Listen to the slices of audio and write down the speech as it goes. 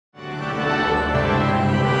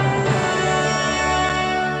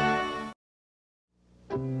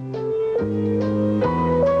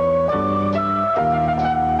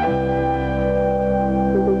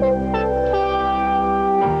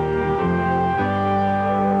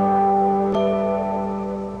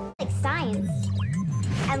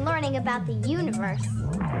about the universe.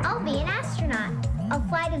 I'll be an astronaut. I'll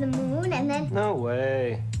fly to the moon and then... No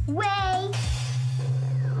way. Way!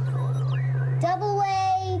 Double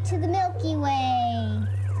way to the Milky Way.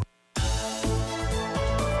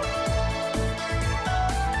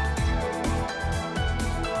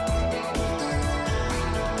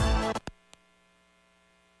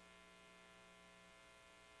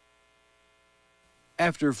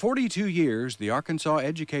 After 42 years, the Arkansas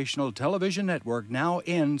Educational Television Network now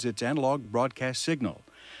ends its analog broadcast signal.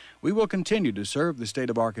 We will continue to serve the state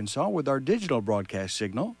of Arkansas with our digital broadcast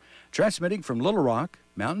signal, transmitting from Little Rock,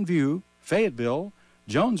 Mountain View, Fayetteville,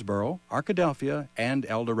 Jonesboro, Arkadelphia, and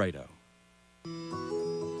El Dorado.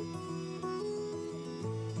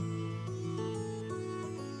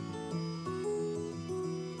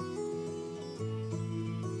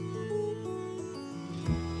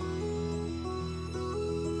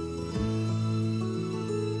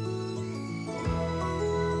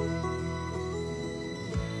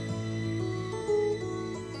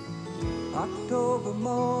 October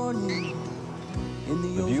morning in the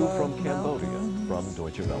view from Cambodia from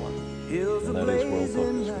Deutsche Welle. And that is World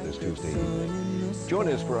Focus for this Tuesday evening. Join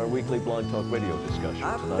us for our weekly Blog Talk Radio discussion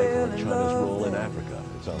tonight on China's role in Africa.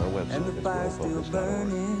 It's on our website at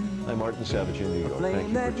worldfocus.org. I'm Martin Savage in New York. Thank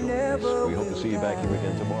you for joining us. We hope to see you back here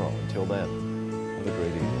again tomorrow. Until then, have a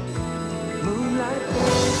great evening.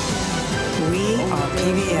 We are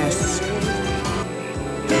PBS.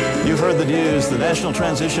 You've heard the news. The national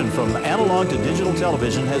transition from analog to digital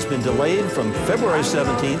television has been delayed from February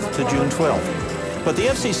 17th to June 12th. But the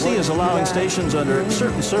FCC is allowing stations under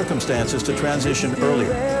certain circumstances to transition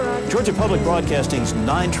earlier. Georgia Public Broadcasting's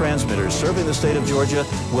 9 transmitters serving the state of Georgia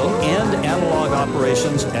will end analog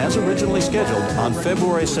operations as originally scheduled on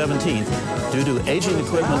February 17th due to aging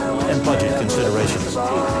equipment and budget considerations.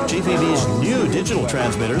 GPB's new digital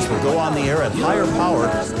transmitters will go on the air at higher power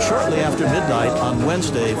shortly after midnight on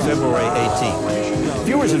Wednesday, February 18th.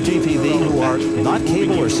 Viewers of GPB who are not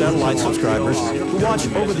cable or satellite subscribers who watch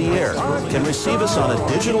over the air can receive us on a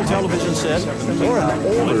digital television set or an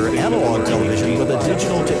older analog television with a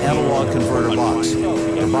digital to analog converter box.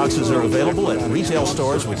 The boxes are available at retail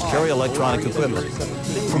stores which carry electronic equipment.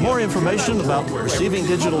 For more information about receiving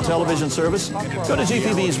digital television service, go to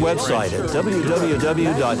GPB's website at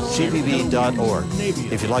www.gpb.org.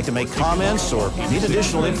 If you'd like to make comments or need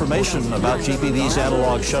additional information about GPB's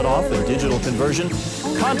analog shutoff and digital conversion,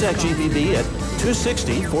 contact GPB at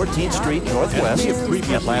 260 14th Street Northwest,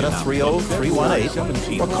 Atlanta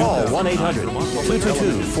 30318, or call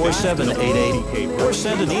 1-800-222-4788, or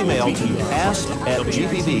send an email to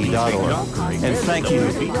ask@gpb.org. And thank you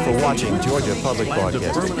for watching Georgia Public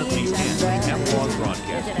Broadcasting.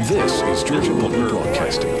 This is Georgia Public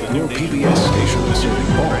Broadcasting, your PBS station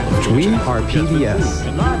serving all of Georgia. We are PBS.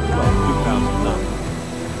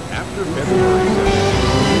 After February 7th.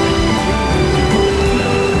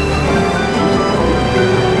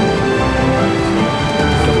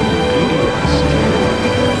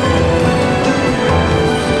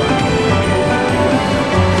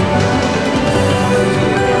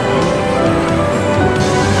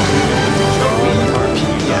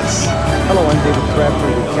 Hello, I'm David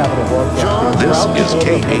Crabtree with Capital Broadcasting. This is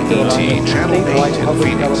KAET, Channel 8 in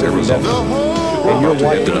Phoenix, Arizona. And you're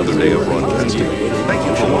watching another day of broadcasting. Thank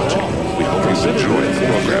you for watching. We hope you enjoy the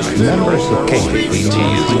programming. Members of KAET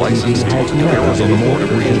is licensed to Arizona Board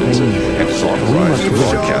of Regents and is authorized to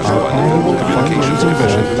broadcast by the Global Communications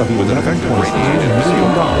Commission with an effective radiated video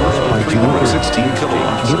by 316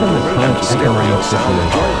 kilowatts Given the current economic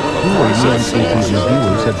situation, UNCTV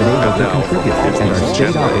viewers have been able to contribute, and our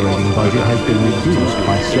state operating budget has been reduced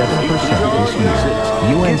by 7% this year.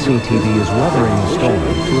 UNCTV is weathering the storm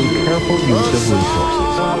through careful use of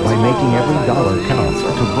resources, by making every dollar count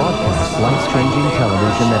to broadcast life-changing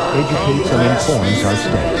television that educates and informs our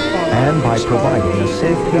state, and by providing a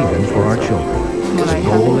safe haven for our children. The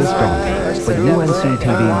goal is daunting, but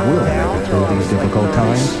UNCTV will make it through these difficult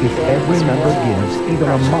times if every member gives even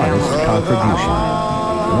a modest contribution.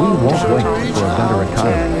 We won't wait for a better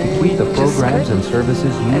economy to keep the programs and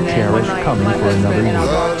services you cherish coming for another year.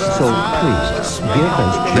 So please, give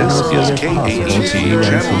as generously as possible to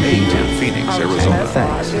UNCTV. Phoenix, Arizona. And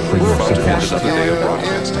thanks for your support. Another day of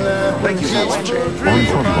broadcasting. Thank you for watching. We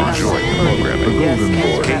hope you enjoy the programming.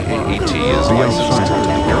 KAET is licensed to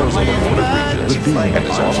the Arizona Board of Regents and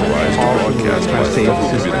is authorized to broadcast by the Global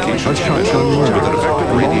Communications Commission with an effective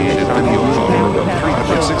radiated video power of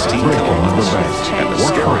 316 kilowatts and a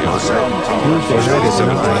stereo sound of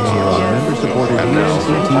 77 Member-supported and now,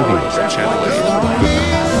 UNCTV. Channel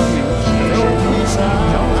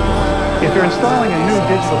 8. If you're installing a new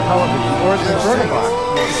digital television or a converter box,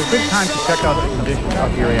 it's a good time to check out the condition of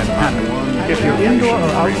your antenna. If your indoor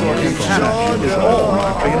or outdoor antenna is old,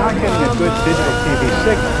 or you're not getting a good digital TV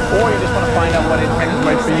signal, or you just want to find out what antenna is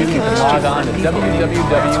right for you, you can log on to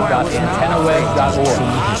www.antennaweb.org.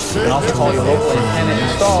 You can also call your local antenna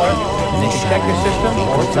installer, and they can check your system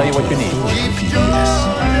or tell you what you need.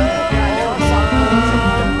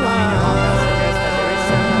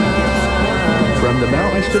 From the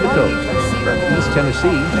mountains to the coast, from East Tennessee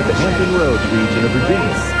to the Hampton Roads region of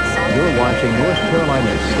Virginia, you're watching North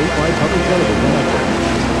Carolina's statewide public television network.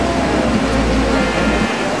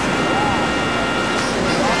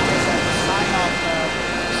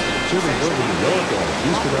 Serving Northern America and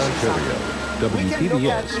Eastern Ontario,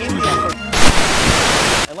 WPBS TV.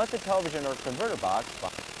 Unless the television or converter box